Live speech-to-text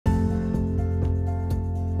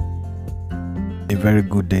A very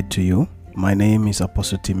good day to you. My name is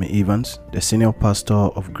Apostle Timmy Evans, the Senior Pastor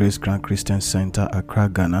of Grace Grand Christian Center, Accra,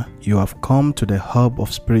 Ghana. You have come to the hub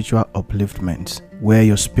of spiritual upliftment, where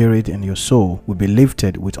your spirit and your soul will be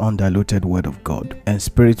lifted with undiluted word of God and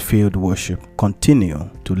spirit-filled worship. Continue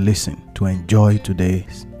to listen to enjoy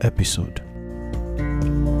today's episode.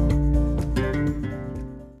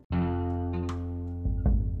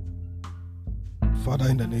 Father,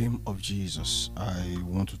 in the name of Jesus, I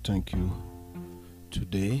want to thank you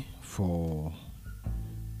today for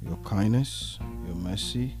your kindness, your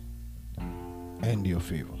mercy, and your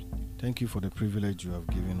favor. Thank you for the privilege you have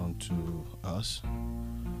given unto us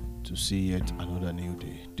to see yet another new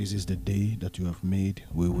day. This is the day that you have made.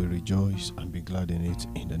 We will rejoice and be glad in it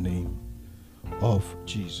in the name of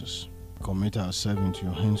Jesus. Commit ourselves into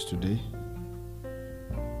your hands today,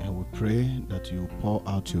 and we pray that you pour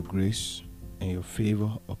out your grace and your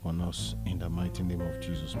favor upon us in the mighty name of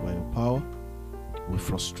Jesus. By your power, we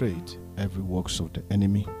frustrate every works of the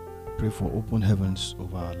enemy. Pray for open heavens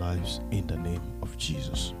over our lives in the name of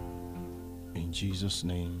Jesus. In Jesus'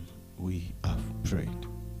 name we have prayed.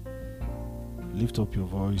 Lift up your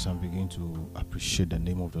voice and begin to appreciate the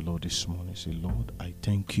name of the Lord this morning. Say, Lord, I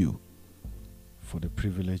thank you for the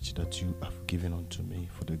privilege that you have given unto me,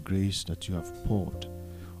 for the grace that you have poured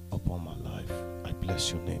upon my life. I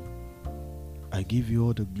bless your name. I give you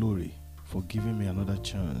all the glory for giving me another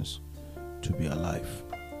chance to be alive.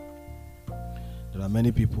 There are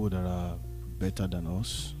many people that are better than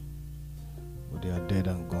us, but they are dead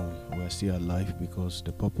and gone. We are still alive because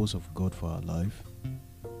the purpose of God for our life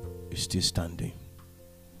is still standing.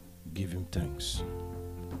 Give him thanks.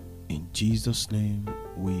 In Jesus' name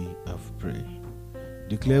we have prayed.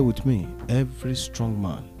 Declare with me, every strong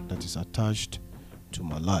man that is attached to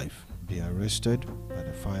my life be arrested by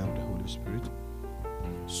the fire of the Holy Spirit.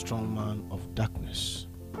 Strong man of darkness,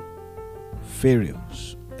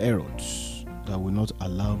 Pharaohs, Herods that will not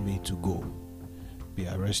allow me to go, be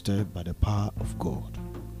arrested by the power of God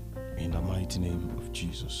in the mighty name of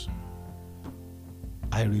Jesus.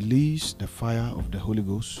 I release the fire of the Holy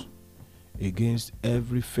Ghost against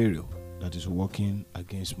every Pharaoh that is working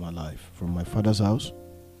against my life, from my father's house,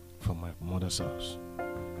 from my mother's house.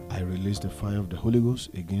 I release the fire of the Holy Ghost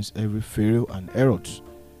against every Pharaoh and Herods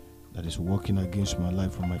that is working against my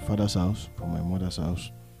life, from my father's house, from my mother's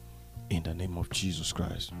house, in the name of Jesus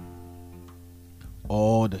Christ.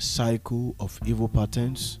 All the cycle of evil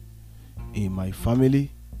patterns in my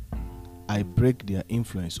family, I break their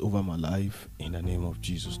influence over my life in the name of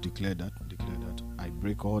Jesus. Declare that. I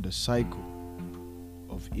break all the cycle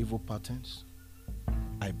of evil patterns.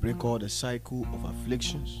 I break all the cycle of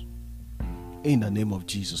afflictions in the name of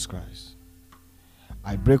Jesus Christ.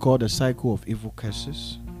 I break all the cycle of evil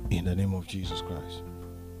curses in the name of Jesus Christ.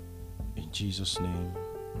 In Jesus' name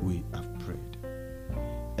we have prayed.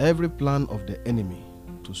 Every plan of the enemy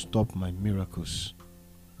to stop my miracles,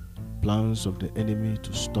 plans of the enemy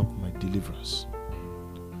to stop my deliverance,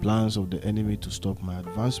 plans of the enemy to stop my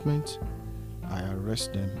advancement, I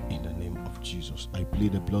arrest them in the name of Jesus. I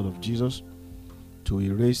plead the blood of Jesus to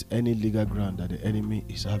erase any legal ground that the enemy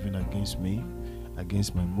is having against me,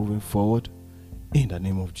 against my moving forward, in the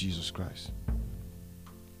name of Jesus Christ.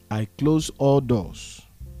 I close all doors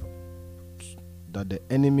that the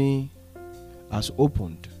enemy has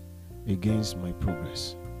opened against my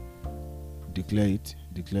progress. Declare it.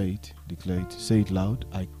 Say it loud.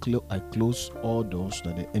 I close all doors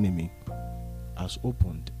that the enemy has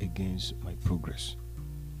opened against my progress.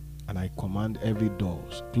 And I command every door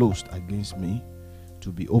closed against me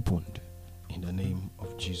to be opened in the name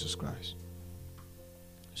of Jesus Christ.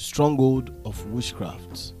 Stronghold of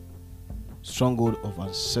witchcraft, stronghold of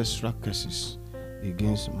ancestral curses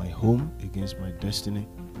against my home, against my destiny,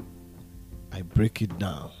 I break it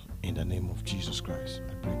down in the name of Jesus Christ.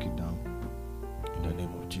 I break it down in the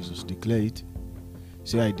name of Jesus. Declare it.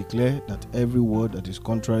 Say, I declare that every word that is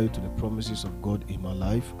contrary to the promises of God in my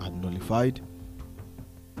life are nullified.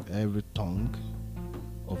 Every tongue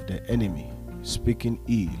of the enemy speaking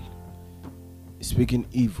ill, speaking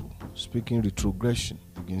evil, speaking retrogression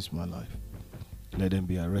against my life, let them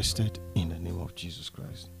be arrested in the name of Jesus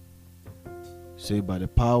Christ. Say, by the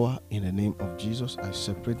power in the name of Jesus, I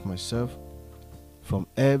separate myself from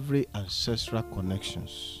every ancestral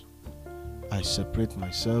connections. I separate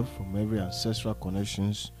myself from every ancestral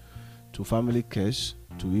connections to family curse,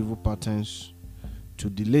 to evil patterns, to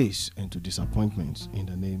delays and to disappointments in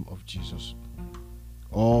the name of Jesus.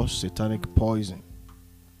 All satanic poison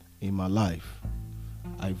in my life,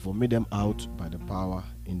 I vomit them out by the power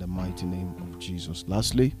in the mighty name of Jesus.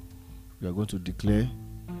 Lastly, we are going to declare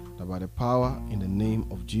that by the power in the name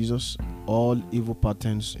of Jesus, all evil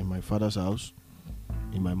patterns in my father's house,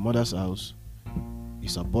 in my mother's house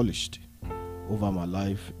is abolished over my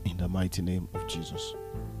life in the mighty name of Jesus.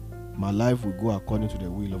 My life will go according to the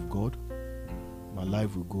will of God. My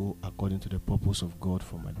life will go according to the purpose of God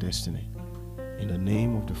for my destiny. In the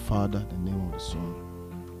name of the Father, the name of the Son,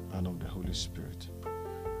 and of the Holy Spirit.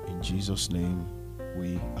 In Jesus' name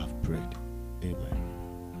we have prayed. Amen.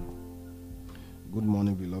 Good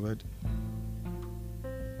morning, beloved.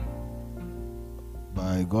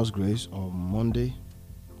 By God's grace, on Monday,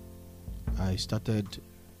 I started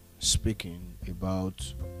speaking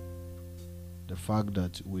about the fact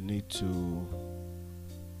that we need to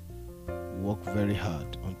work very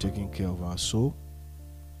hard on taking care of our soul.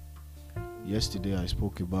 Yesterday, I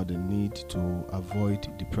spoke about the need to avoid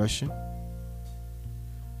depression,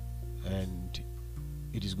 and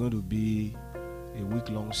it is going to be a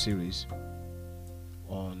week-long series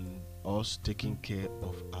on us taking care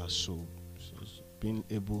of our soul. So being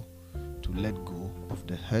able to let go of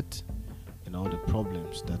the hurt and all the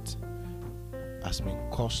problems that has been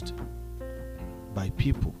caused by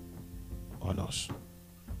people on us.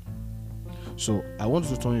 So I want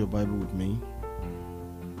you to turn your Bible with me.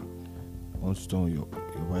 I want you to turn your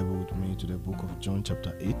Bible with me to the book of John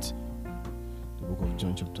chapter 8. The book of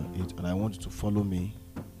John chapter 8. And I want you to follow me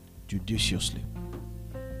judiciously.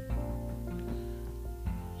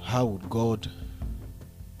 How would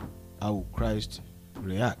Christ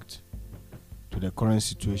react to the current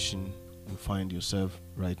situation you find yourself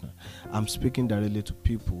right now? I'm speaking directly to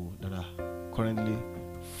people that are currently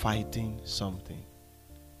fighting something.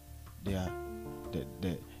 There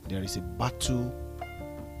is a battle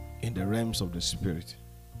in the realms of the spirit,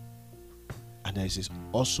 and there is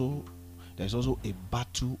also a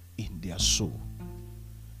battle in their soul.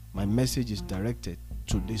 My message is directed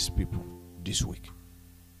to these people this week.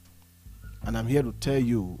 And I'm here to tell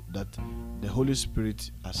you that the Holy Spirit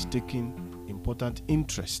has taken important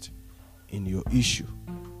interest in your issue,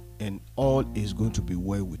 and all is going to be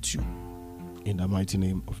well with you in the mighty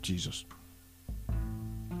name of Jesus.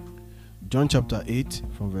 John chapter 8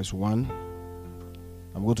 from verse 1.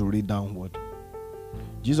 I'm going to read downward.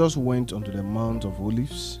 Jesus went unto the Mount of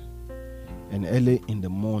Olives, and early in the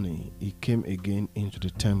morning he came again into the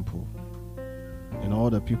temple, and all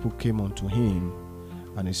the people came unto him,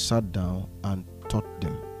 and he sat down and taught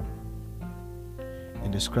them.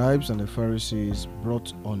 And the scribes and the Pharisees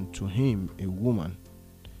brought unto him a woman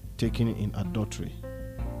taken in adultery.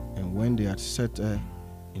 And when they had set her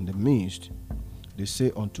in the midst, they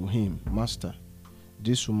say unto him, Master,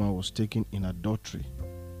 this woman was taken in adultery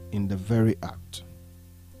in the very act.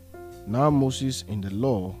 Now Moses in the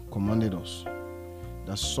law commanded us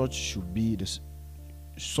that such should be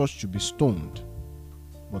stoned.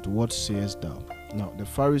 But what sayest thou? Now the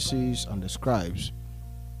Pharisees and the scribes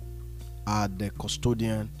are the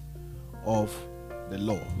custodian of the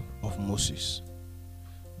law of Moses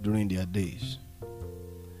during their days.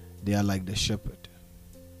 They are like the shepherd.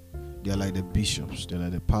 They are like the bishops. They are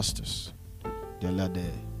like the pastors. They are like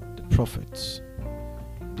the prophets.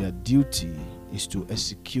 Their duty is to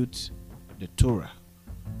execute the Torah.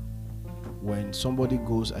 When somebody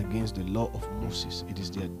goes against the law of Moses, it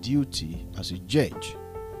is their duty as a judge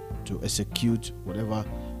to execute whatever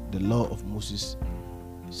the law of Moses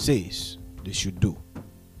says they should do.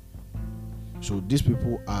 So these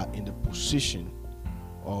people are in the position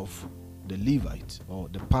of the Levites or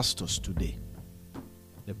the pastors today,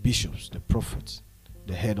 the bishops, the prophets,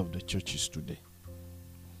 the head of the churches today.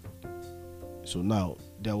 So now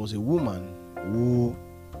there was a woman who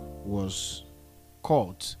was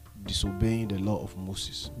caught disobeying the law of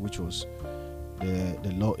Moses, which was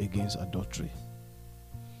the law against adultery.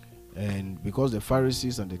 And because the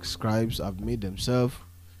Pharisees and the scribes have made themselves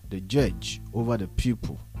the judge over the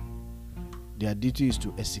people, their duty is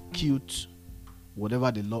to execute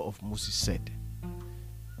whatever the law of Moses said.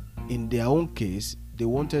 In their own case, they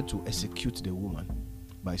wanted to execute the woman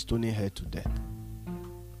by stoning her to death.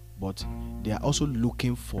 But they are also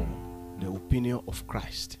looking for the opinion of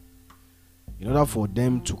Christ in order for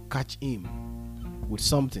them to catch him with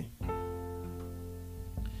something.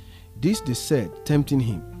 This they said, tempting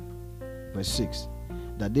him, verse 6,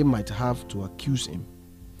 that they might have to accuse him.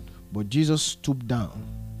 But Jesus stooped down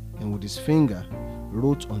and with his finger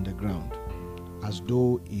wrote on the ground, as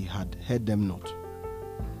though he had heard them not.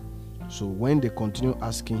 So when they continued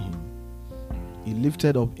asking him, he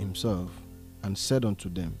lifted up himself and said unto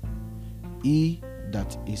them, He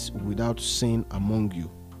that is without sin among you,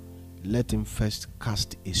 let him first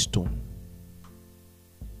cast a stone.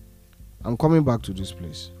 I'm coming back to this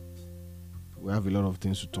place. We have a lot of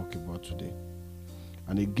things to talk about today.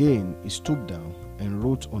 And again he stooped down and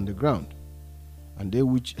wrote on the ground, and they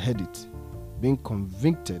which heard it being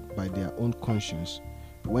convicted by their own conscience,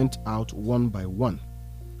 went out one by one,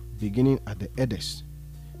 beginning at the eldest,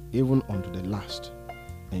 even unto the last.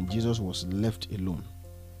 And Jesus was left alone,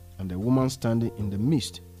 and the woman standing in the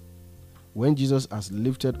midst. When Jesus has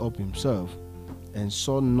lifted up himself, and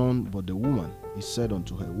saw none but the woman, he said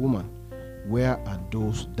unto her, Woman, where are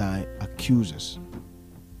those thy accusers?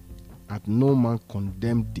 Hath no man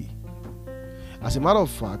condemned thee? As a matter of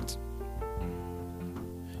fact,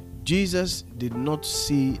 Jesus did not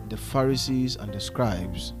see the Pharisees and the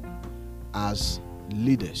scribes as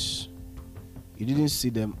leaders. He didn't see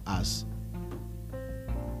them as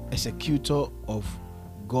executor of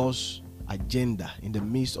God's agenda in the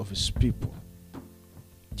midst of his people.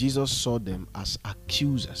 Jesus saw them as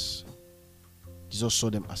accusers. Jesus saw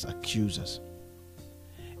them as accusers.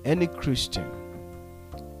 Any Christian,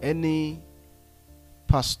 any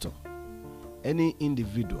pastor, any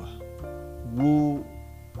individual who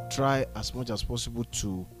try as much as possible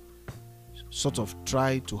to sort of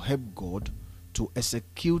try to help God to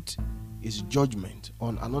execute his judgment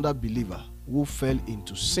on another believer who fell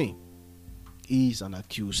into sin, he is an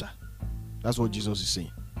accuser. That's what Jesus is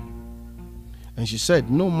saying. And she said,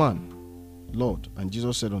 No man, Lord. And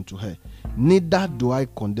Jesus said unto her, Neither do I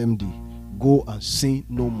condemn thee. Go and sin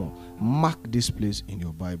no more. Mark this place in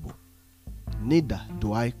your Bible. Neither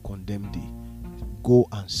do I condemn thee. Go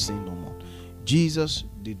and sin no more. Jesus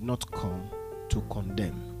did not come to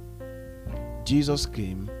condemn. Jesus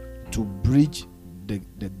came to bridge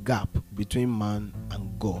the gap between man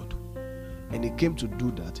and God. And he came to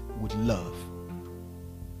do that with love.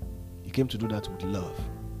 He came to do that with love.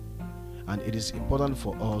 And it is important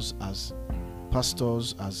for us as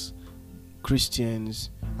pastors, as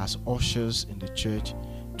Christians, as ushers in the church,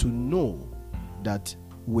 to know that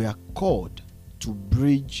we are called to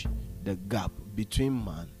bridge the gap between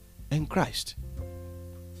man and Christ.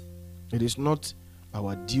 It is not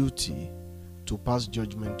our duty to pass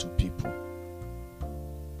judgment to people,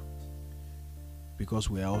 because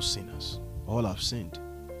we are all sinners. All have sinned,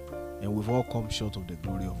 and we've all come short of the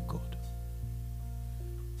glory of God.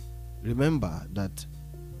 Remember that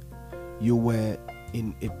you were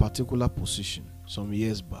in a particular position some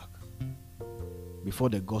years back before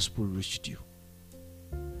the gospel reached you.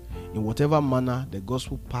 In whatever manner the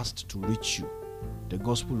gospel passed to reach you, the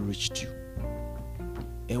gospel reached you.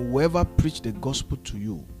 And whoever preached the gospel to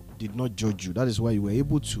you did not judge you. That is why you were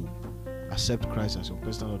able to accept Christ as your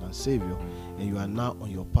personal Lord and Savior, and you are now on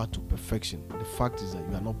your path to perfection. The fact is that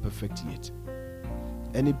you are not perfect yet.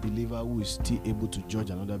 Any believer who is still able to judge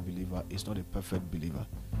another believer is not a perfect believer.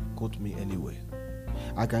 Quote me anywhere.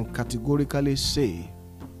 I can categorically say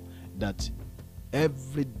that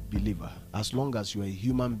every believer, as long as you are a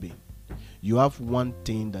human being, you have one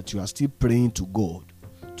thing that you are still praying to God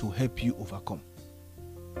to help you overcome.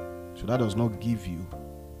 So that does not give you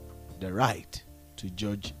the right to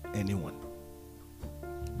judge anyone.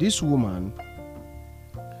 This woman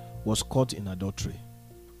was caught in adultery.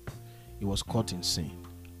 He was caught in sin.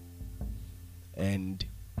 And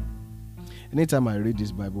anytime I read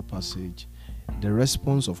this Bible passage, the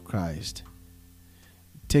response of Christ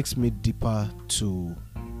takes me deeper to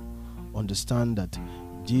understand that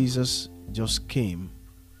Jesus just came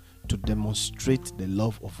to demonstrate the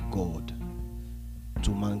love of God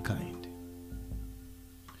to mankind.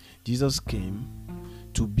 Jesus came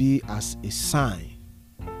to be as a sign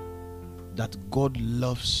that God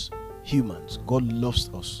loves humans, God loves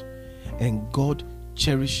us, and God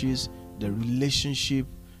cherishes the relationship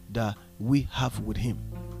that we have with him.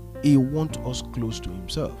 He wants us close to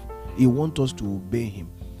himself. He wants us to obey him.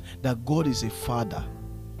 That God is a father.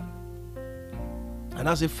 And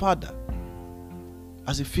as a father,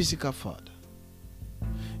 as a physical father,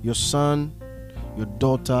 your son, your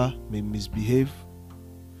daughter may misbehave.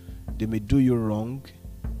 They may do you wrong.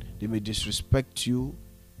 They may disrespect you.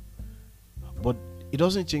 But it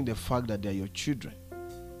doesn't change the fact that they are your children.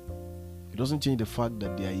 It doesn't change the fact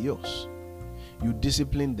that they are yours. You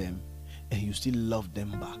discipline them and you still love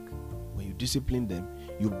them back. When you discipline them,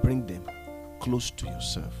 you bring them close to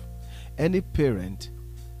yourself. Any parent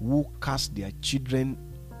who casts their children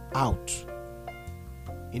out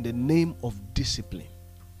in the name of discipline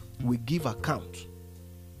will give account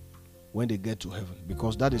when they get to heaven,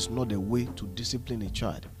 because that is not the way to discipline a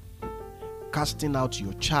child. Casting out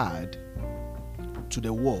your child to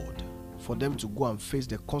the world for them to go and face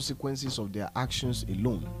the consequences of their actions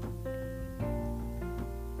alone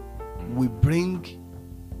will bring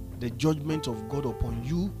the judgment of God upon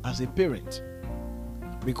you as a parent.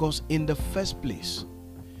 Because in the first place,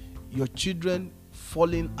 your children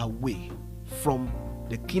falling away from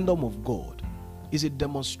the kingdom of God is a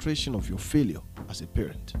demonstration of your failure as a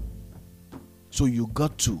parent. So you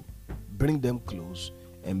got to bring them close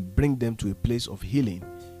and bring them to a place of healing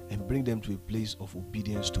and bring them to a place of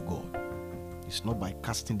obedience to God. It's not by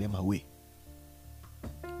casting them away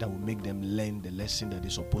that will make them learn the lesson that they're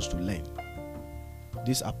supposed to learn.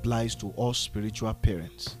 This applies to all spiritual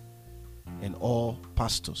parents and all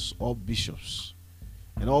pastors, all bishops,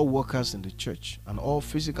 and all workers in the church, and all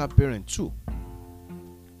physical parents too.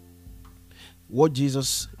 What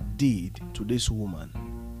Jesus did to this woman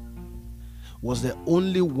was the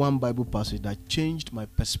only one Bible passage that changed my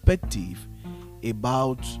perspective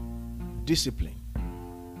about discipline.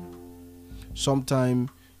 Sometimes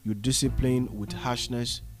you discipline with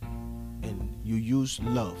harshness and you use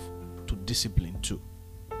love to discipline too,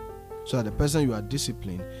 so that the person you are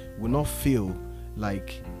disciplining will not feel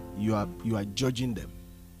like you are judging them.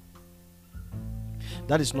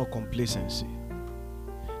 That is not complacency.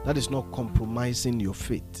 That is not compromising your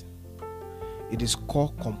faith. It is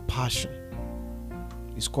called compassion.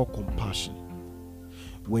 It's called compassion.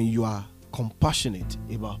 When you are compassionate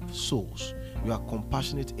about souls, you are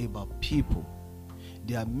compassionate about people,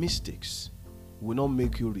 their mistakes will not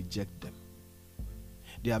make you reject them.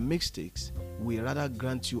 Their mistakes will rather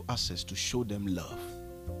grant you access to show them love.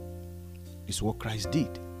 It's what Christ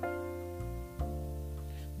did.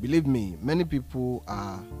 Believe me, many people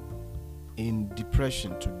are in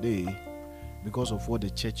depression today because of what the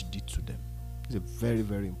church did to them. It's a very,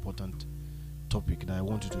 very important topic that I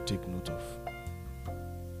want you to take note of.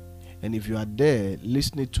 And if you are there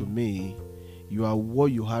listening to me, you are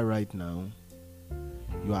what you are right now.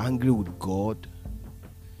 You are angry with God.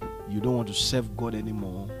 You don't want to serve God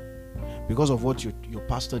anymore because of what your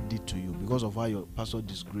pastor did to you, because of how your pastor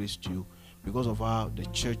disgraced you, because of how the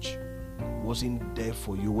church wasn't there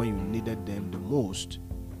for you when you needed them the most,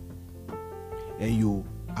 and you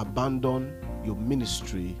abandon your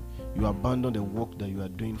ministry, you abandon the work that you are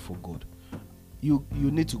doing for God. You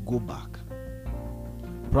need to go back.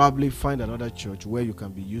 Probably find another church where you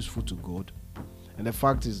can be useful to God. And the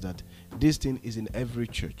fact is that this thing is in every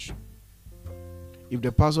church. If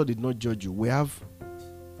the pastor did not judge you, we have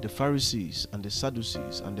the Pharisees and the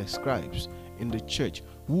Sadducees and the scribes in the church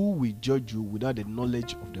who will judge you without the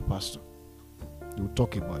knowledge of the pastor. They will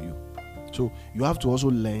talk about you. So you have to also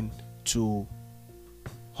learn to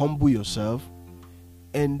humble yourself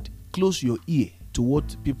and close your ear to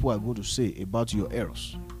what people are going to say about your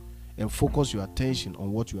errors, and focus your attention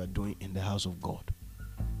on what you are doing in the house of God.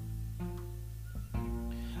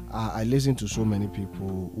 I listen to so many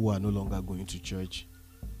people who are no longer going to church,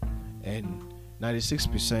 and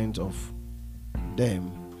 96% of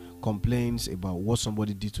them complains about what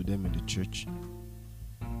somebody did to them in the church.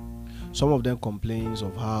 Some of them complains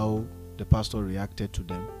of how the pastor reacted to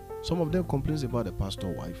them. Some of them complains about the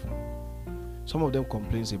pastor's wife. Some of them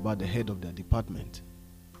complains about the head of their department,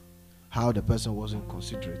 how the person wasn't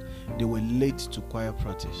considerate. They were late to choir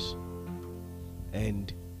practice,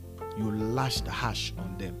 and you lashed harsh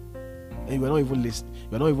on them, and you were not even listening. You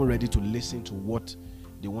were not even ready to listen to what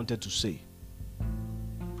they wanted to say.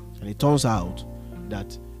 And it turns out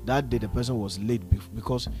that that day the person was late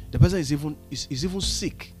because the person is even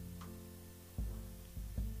sick.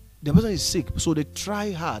 The person is sick, so they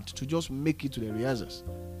try hard to just make it to the rehearsals,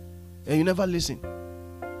 and you never listen.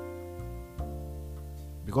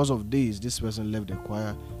 Because of this person left the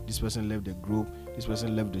choir, this person left the group, this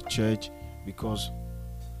person left the church, because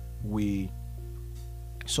we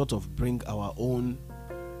sort of bring our own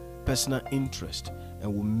personal interest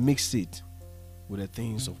and we mix it with the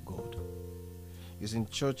things of God. It's in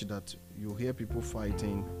church that you hear people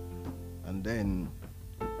fighting, and then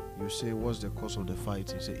you say, what's the cause of the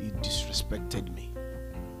fight? You say, he disrespected me.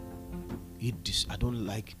 I don't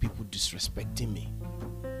like people disrespecting me.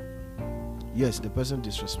 Yes, the person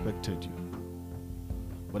disrespected you,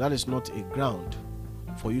 but that is not a ground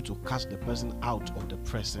for you to cast the person out of the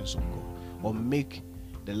presence of God or make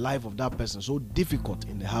the life of that person so difficult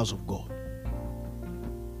in the house of God.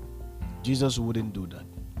 Jesus wouldn't do that.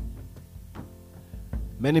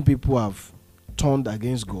 Many people have turned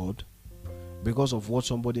against God because of what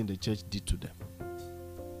somebody in the church did to them.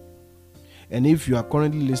 And if you are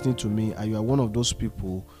currently listening to me and you are one of those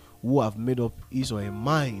people who have made up his or her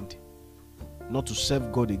mind not to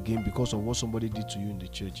serve God again because of what somebody did to you in the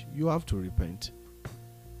church, you have to repent.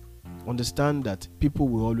 Understand that people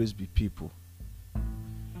will always be people.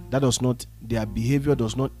 Their behavior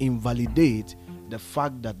does not invalidate the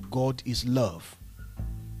fact that God is love.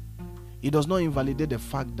 It does not invalidate the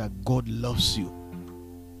fact that God loves you,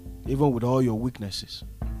 even with all your weaknesses,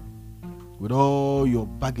 with all your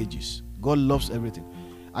baggages. God loves everything.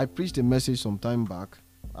 I preached a message some time back.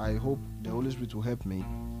 I hope the Holy Spirit will help me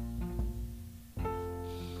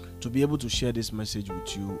to be able to share this message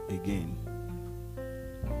with you again.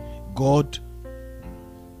 God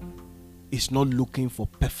is not looking for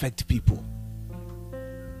perfect people.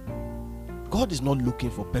 God is not looking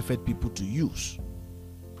for perfect people to use.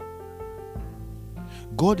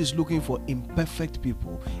 God is looking for imperfect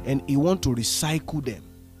people, and He wants to recycle them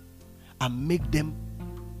and make them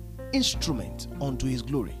instruments unto His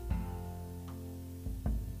glory.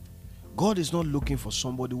 God is not looking for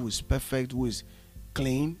somebody who is perfect, who is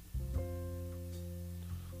clean.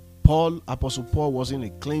 Apostle Paul wasn't a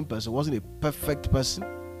clean person, wasn't a perfect person.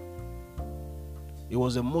 He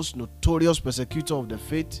was the most notorious persecutor of the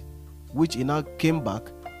faith, which he now came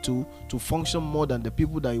back to function more than the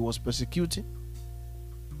people that he was persecuting.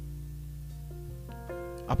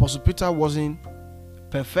 Apostle Peter wasn't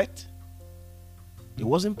perfect. He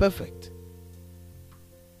wasn't perfect.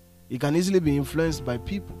 He can easily be influenced by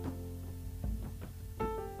people.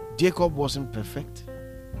 Jacob wasn't perfect.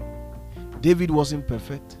 David wasn't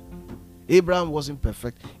perfect. Abraham wasn't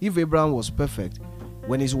perfect. If Abraham was perfect,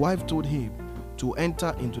 when his wife told him to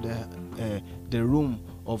enter into the room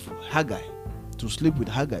of Haggai, to sleep with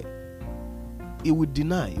Haggai, he would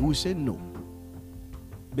deny. He would say no,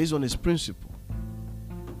 based on his principle.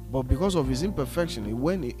 But because of his imperfection, he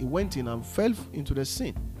went in and fell into the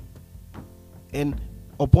sin. And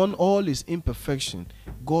upon all his imperfection,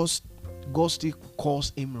 God still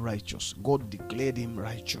calls him righteous. God declared him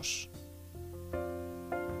righteous.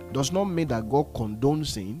 Does not mean that God condones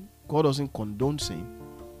sin. God doesn't condone sin.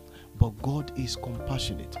 But God is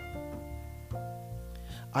compassionate.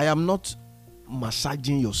 I am not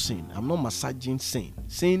massaging your sin. I'm not massaging sin.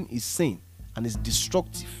 Sin is sin and it's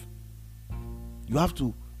destructive. You have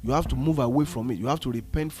to move away from it. You have to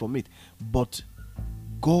repent from it. But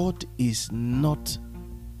God is not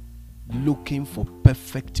looking for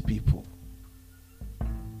perfect people.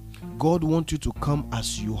 God wants you to come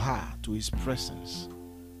as you are to His presence.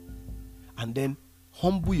 And then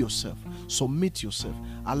humble yourself, submit yourself,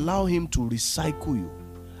 allow Him to recycle you,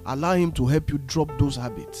 allow Him to help you drop those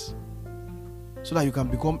habits so that you can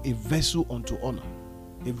become a vessel unto honor,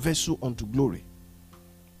 a vessel unto glory.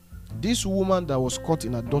 This woman that was caught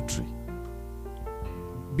in adultery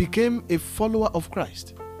became a follower of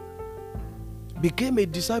Christ, became a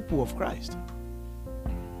disciple of Christ.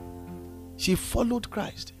 She followed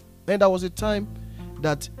Christ. And there was a time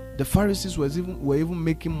that the Pharisees were even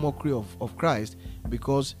making mockery of Christ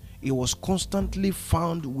because He was constantly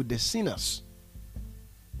found with the sinners.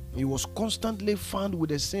 He was constantly found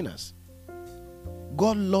with the sinners.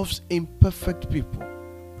 God loves imperfect people.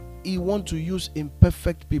 He wants to use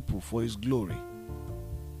imperfect people for His glory.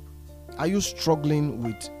 Are you struggling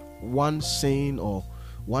with one sin or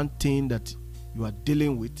one thing that you are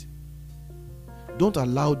dealing with? Don't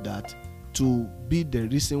allow that to be the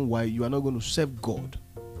reason why you are not going to serve God.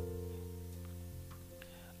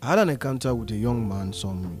 I had an encounter with a young man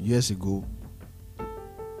some years ago.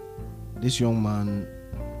 This young man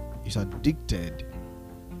is addicted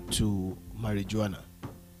to marijuana.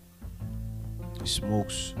 He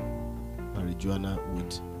smokes marijuana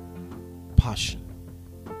with passion.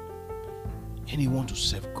 And he wants to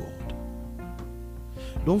serve God.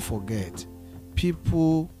 Don't forget,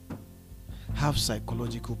 people have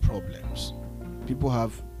psychological problems. People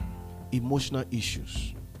have emotional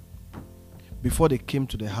issues before they came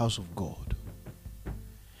to the house of God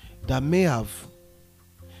that may have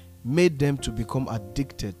made them to become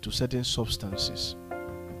addicted to certain substances.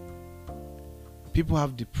 People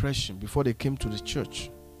have depression before they came to the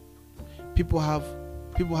church. People had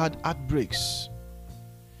heartbreaks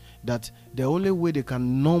that the only way they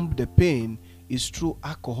can numb the pain is through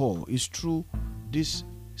alcohol, is through these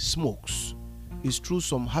smokes, is through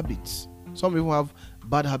some habits. Some people have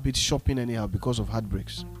bad habits, shopping anyhow because of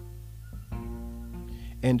heartbreaks.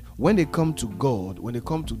 And when they come to God, when they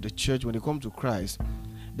come to the church, when they come to Christ,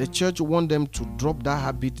 the church wants them to drop that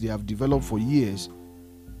habit they have developed for years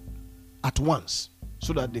at once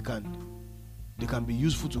so that they can be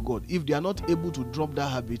useful to God. If they are not able to drop that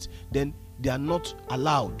habit, then they are not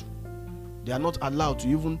allowed. They are not allowed to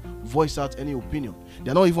even voice out any opinion.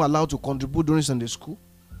 They are not even allowed to contribute during Sunday school.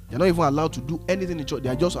 They are not even allowed to do anything in church. They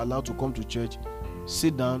are just allowed to come to church,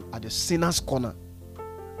 sit down at the sinner's corner,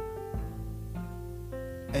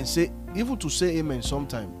 and say, even to say amen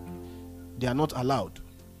sometime, they are not allowed.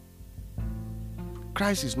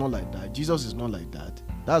 Christ is not like that. Jesus is not like that.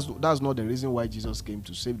 That's not the reason why Jesus came,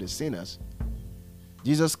 to save the sinners.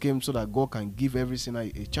 Jesus came so that God can give every sinner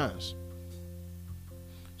a chance.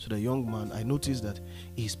 So the young man, I noticed that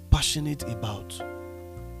he's passionate about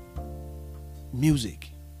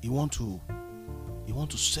music. He want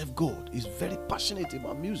to serve God. He's very passionate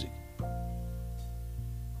about music.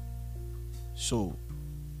 So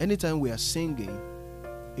anytime we are singing,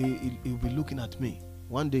 he'll be looking at me.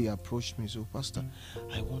 One day he approached me, so Pastor,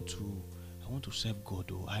 I want to serve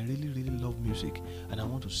God. Oh, I really, really love music and I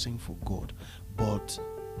want to sing for God. But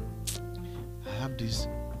I have this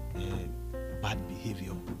bad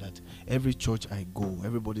behavior that every church I go,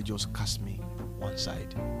 everybody just casts me one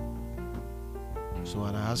side. So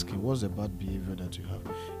when I asked him, what's the bad behavior that you have?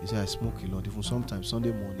 He said, I smoke a lot. Even sometimes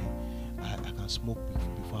Sunday morning, I can smoke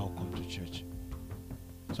before I come to church.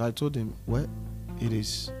 So I told him, well, it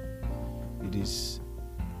is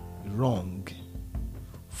wrong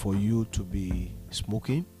for you to be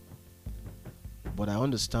smoking, but I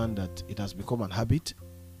understand that it has become an habit.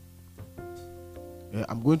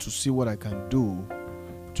 I'm going to see what I can do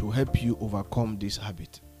to help you overcome this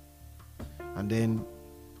habit. And then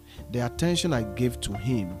the attention I gave to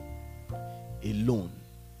him alone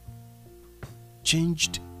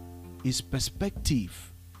changed his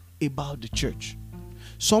perspective about the church.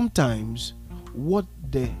 Sometimes what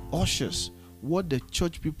the ushers, what the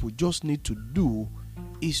church people just need to do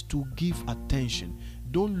is to give attention.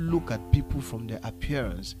 Don't look at people from their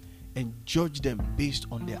appearance and judge them based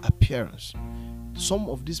on their appearance. Some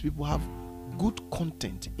of these people have good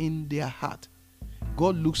content in their heart.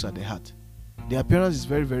 God looks at the heart. The appearance is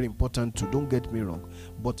very, very important too, don't get me wrong.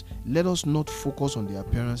 But let us not focus on the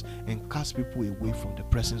appearance and cast people away from the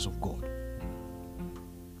presence of God.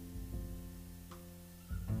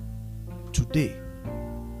 Today,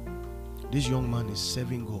 this young man is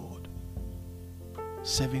serving God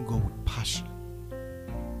with passion.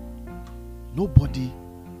 Nobody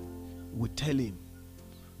will tell him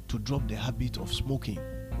to drop the habit of smoking,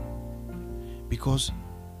 because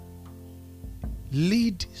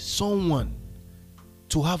lead someone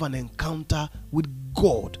to have an encounter with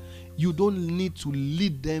God. You don't need to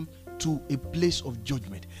lead them to a place of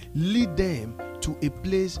judgment. Lead them to a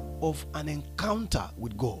place of an encounter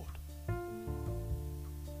with God.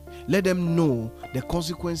 Let them know the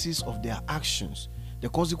consequences of their actions, the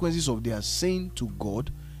consequences of their sin to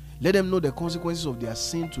God. Let them know the consequences of their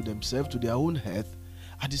sin to themselves, to their own health.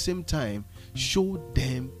 At the same time, show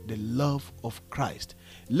them the love of Christ.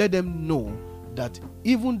 Let them know that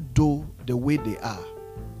even though the way they are,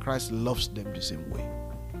 Christ loves them the same way.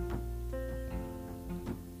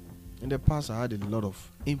 In the past, I had a lot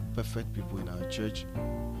of imperfect people in our church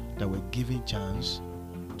that were given chance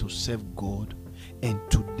to serve God, and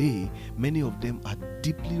today many of them are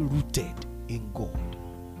deeply rooted in God.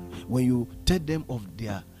 When you tell them of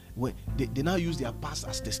they now use their past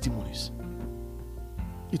as testimonies.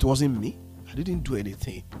 It wasn't me. I didn't do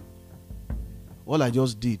anything. All I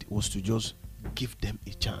just did was to just give them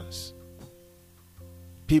a chance.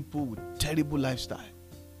 People with terrible lifestyle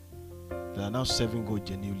that are now serving God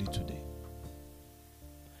genuinely today.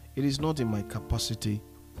 It is not in my capacity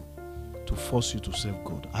to force you to serve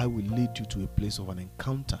God. I will lead you to a place of an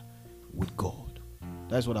encounter with God.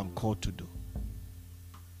 That's what I'm called to do.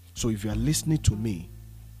 So if you are listening to me,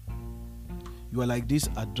 you are like this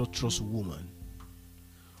adulterous woman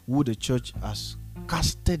who the church has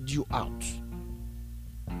casted you out.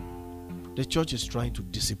 The church is trying to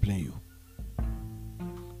discipline you.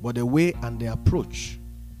 But the way and the approach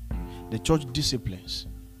the church disciplines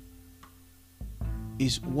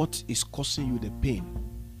is what is causing you the pain.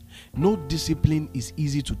 No discipline is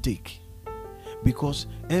easy to take, because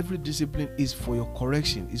every discipline is for your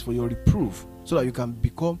correction, is for your reproof, so that you can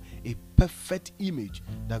become a perfect image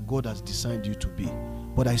that God has designed you to be.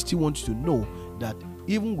 But I still want you to know that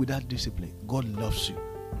even with that discipline, God loves you.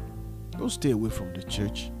 Don't stay away from the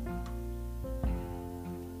church.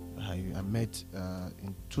 I met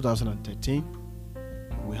in 2013.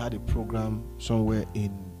 We had a program somewhere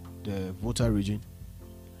in the Volta region.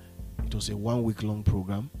 It was a 1 week long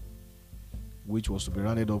program, which was to be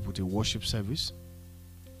rounded up with a worship service.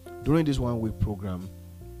 During this 1 week program,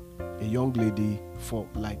 a young lady for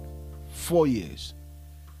like 4 years,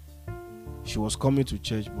 she was coming to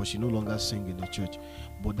church, but she no longer sang in the church.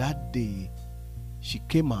 But that day, she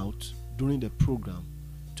came out during the program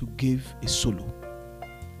to give a solo,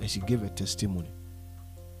 and she gave a testimony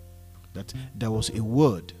that there was a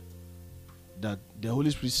word that the Holy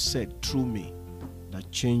Spirit said through me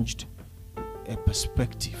that changed a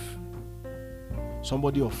perspective.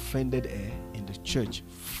 Somebody offended her in the church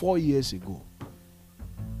 4 years ago,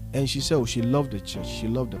 and she said, oh, she loved the church, she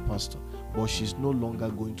loved the pastor, but she's no longer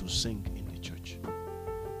going to sing in the church.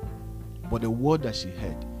 But the word that she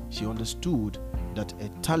heard, she understood that a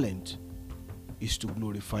talent is to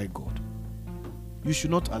glorify God. You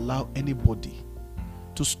should not allow anybody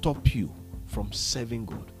to stop you from serving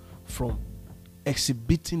God, from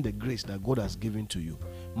exhibiting the grace that God has given to you,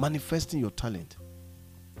 manifesting your talent.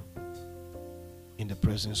 in the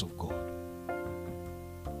presence of God.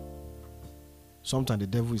 Sometimes the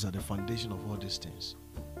devil is at the foundation of all these things.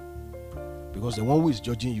 Because the one who is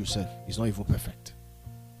judging yourself is not even perfect.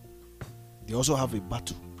 They also have a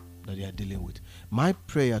battle that they are dealing with. My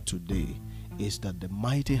prayer today is that the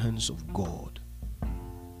mighty hands of God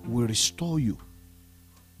will restore you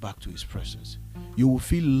back to his presence. You will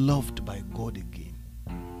feel loved by God again.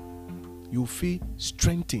 You will feel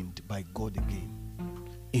strengthened by God again.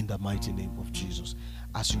 In the mighty name of Jesus.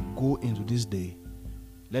 As you go into this day,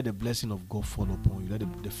 let the blessing of God fall upon you.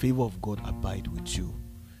 Let the favor of God abide with you.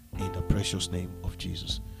 In the precious name of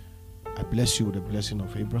Jesus. I bless you with the blessing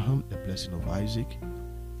of Abraham, the blessing of Isaac,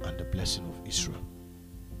 and the blessing of Israel.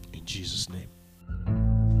 In Jesus' name.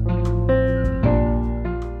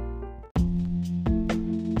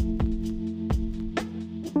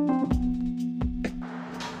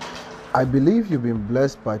 I believe you've been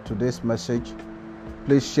blessed by today's message.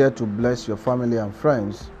 Please share to bless your family and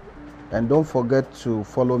friends. And don't forget to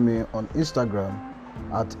follow me on Instagram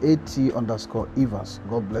at @AT_Evans.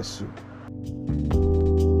 God bless you.